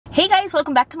Hey guys,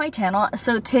 welcome back to my channel.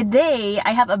 So today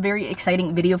I have a very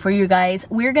exciting video for you guys.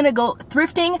 We're gonna go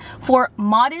thrifting for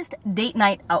modest date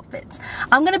night outfits.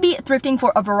 I'm gonna be thrifting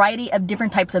for a variety of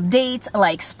different types of dates,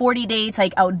 like sporty dates,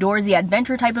 like outdoorsy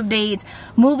adventure type of dates,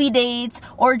 movie dates,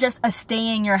 or just a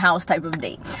stay in your house type of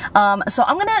date. So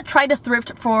I'm gonna try to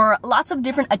thrift for lots of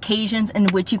different occasions in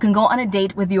which you can go on a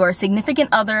date with your significant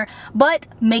other, but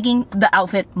making the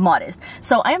outfit modest.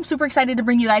 So I am super excited to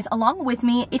bring you guys along with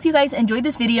me. If you guys enjoyed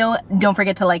this video, don't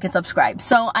forget to like and subscribe.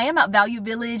 So I am at Value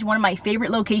Village, one of my favorite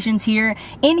locations here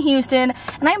in Houston,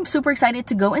 and I am super excited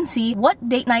to go and see what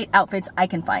date night outfits I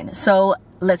can find. So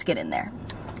let's get in there.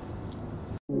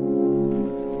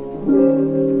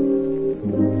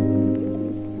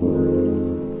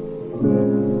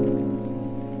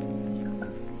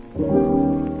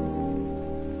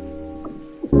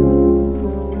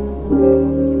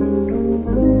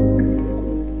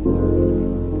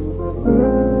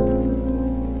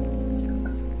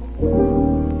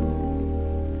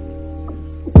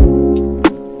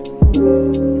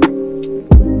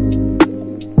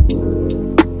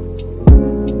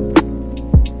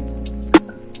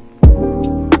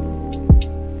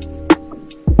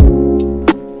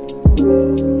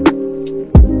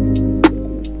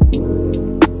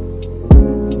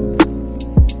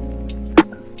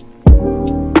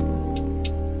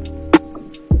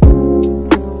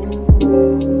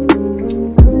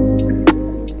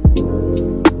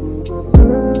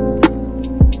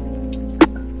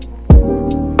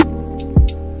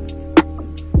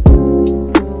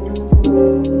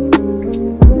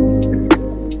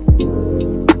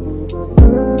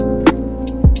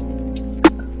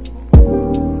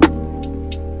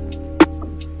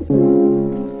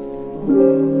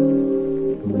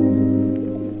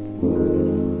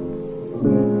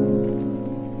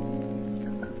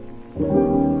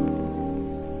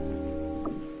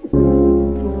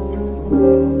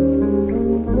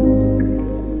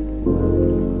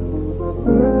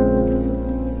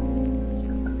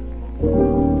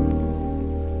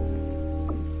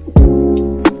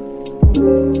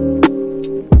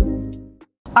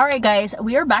 Alright guys,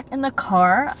 we are back in the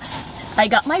car. I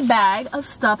got my bag of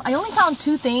stuff. I only found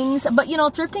two things, but you know,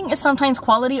 thrifting is sometimes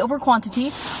quality over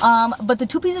quantity. But the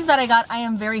two pieces that I got, I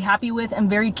am very happy with and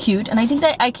very cute, and I think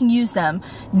that I can use them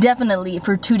definitely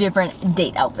for two different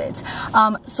date outfits.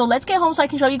 So let's get home so I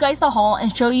can show you guys the haul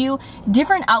and show you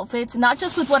different outfits, not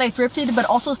just with what I thrifted, but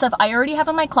also stuff I already have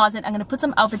in my closet. I'm gonna put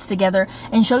some outfits together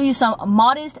and show you some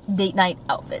modest date night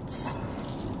outfits.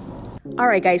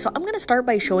 Alright guys, so I'm gonna start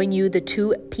by showing you the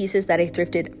two pieces that I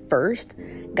thrifted first.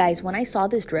 Guys, when I saw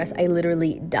this dress, I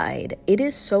literally died. It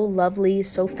is so lovely,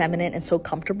 so feminine, and so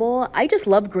comfortable. I just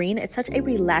love green. It's such a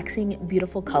relaxing,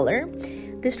 beautiful color.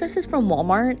 This dress is from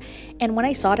Walmart, and when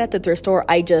I saw it at the thrift store,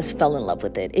 I just fell in love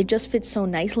with it. It just fits so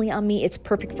nicely on me. It's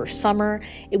perfect for summer.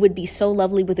 It would be so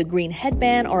lovely with a green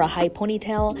headband or a high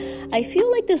ponytail. I feel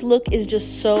like this look is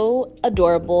just so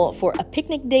adorable for a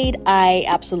picnic date. I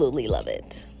absolutely love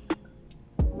it.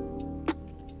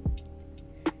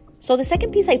 So the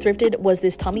second piece I thrifted was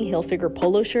this Tommy Hilfiger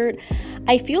polo shirt.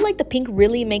 I feel like the pink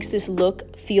really makes this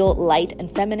look feel light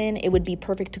and feminine. It would be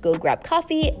perfect to go grab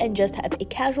coffee and just have a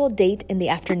casual date in the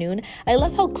afternoon. I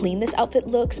love how clean this outfit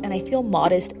looks, and I feel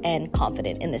modest and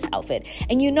confident in this outfit.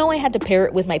 And you know I had to pair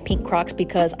it with my pink Crocs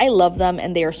because I love them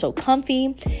and they are so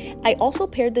comfy. I also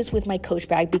paired this with my Coach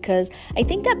bag because I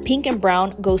think that pink and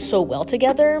brown go so well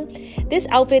together. This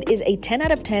outfit is a 10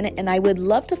 out of 10, and I would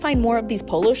love to find more of these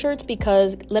polo shirts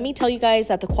because let me tell you guys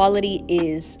that the quality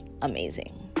is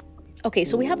amazing. Okay,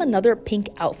 so we have another pink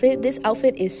outfit. This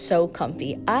outfit is so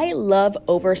comfy. I love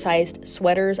oversized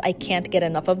sweaters. I can't get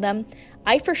enough of them.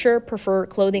 I for sure prefer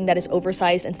clothing that is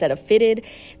oversized instead of fitted.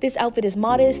 This outfit is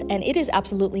modest and it is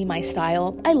absolutely my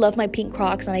style. I love my pink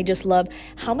Crocs, and I just love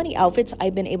how many outfits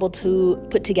I've been able to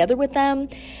put together with them.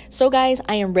 So guys,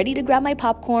 I am ready to grab my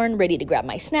popcorn, ready to grab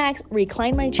my snacks,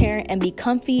 recline my chair, and be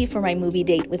comfy for my movie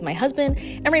date with my husband.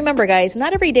 And remember guys,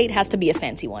 not every date has to be a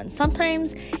fancy one.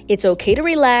 Sometimes it's okay to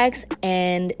relax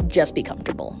and just be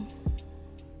comfortable.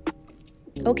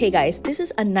 Okay guys, this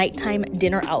is a nighttime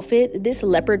dinner outfit. This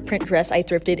leopard print dress I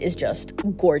thrifted is just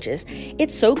gorgeous.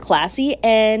 It's so classy,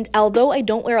 and although I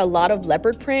don't wear a lot of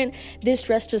leopard print, this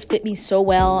dress just fit me so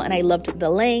well, and I loved the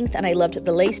length and I loved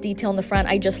the lace detail in the front.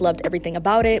 I just loved everything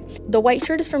about it. The white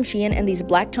shirt is from Shein and these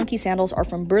black chunky sandals are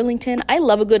from Burlington. I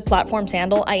love a good platform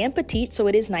sandal. I am petite, so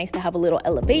it is nice to have a little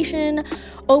elevation.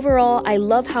 Overall, I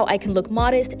love how I can look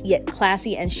modest yet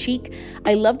classy and chic.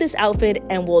 I love this outfit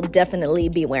and will definitely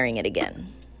be wearing it again.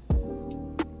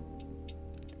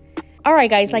 All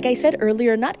right, guys, like I said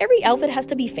earlier, not every outfit has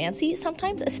to be fancy.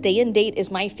 Sometimes a stay-in date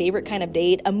is my favorite kind of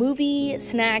date. A movie,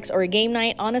 snacks, or a game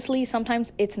night. Honestly,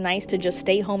 sometimes it's nice to just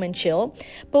stay home and chill.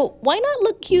 But why not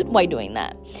look cute while doing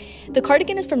that? The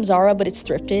cardigan is from Zara, but it's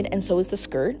thrifted, and so is the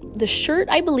skirt. The shirt,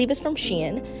 I believe, is from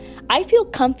Shein. I feel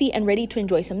comfy and ready to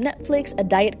enjoy some Netflix, a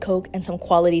Diet Coke, and some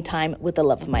quality time with the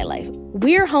love of my life.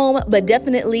 We're home, but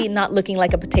definitely not looking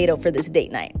like a potato for this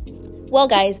date night. Well,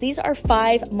 guys, these are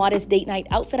 5 modest date night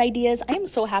outfit ideas. I am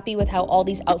so happy with how all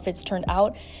these outfits turned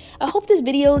out. I hope this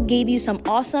video gave you some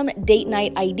awesome date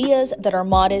night ideas that are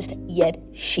modest yet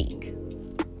chic.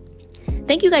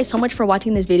 Thank you guys so much for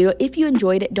watching this video. If you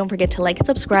enjoyed it, don't forget to like and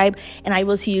subscribe, and I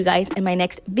will see you guys in my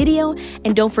next video.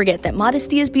 And don't forget that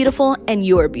modesty is beautiful and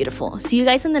you are beautiful. See you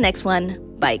guys in the next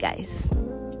one. Bye, guys.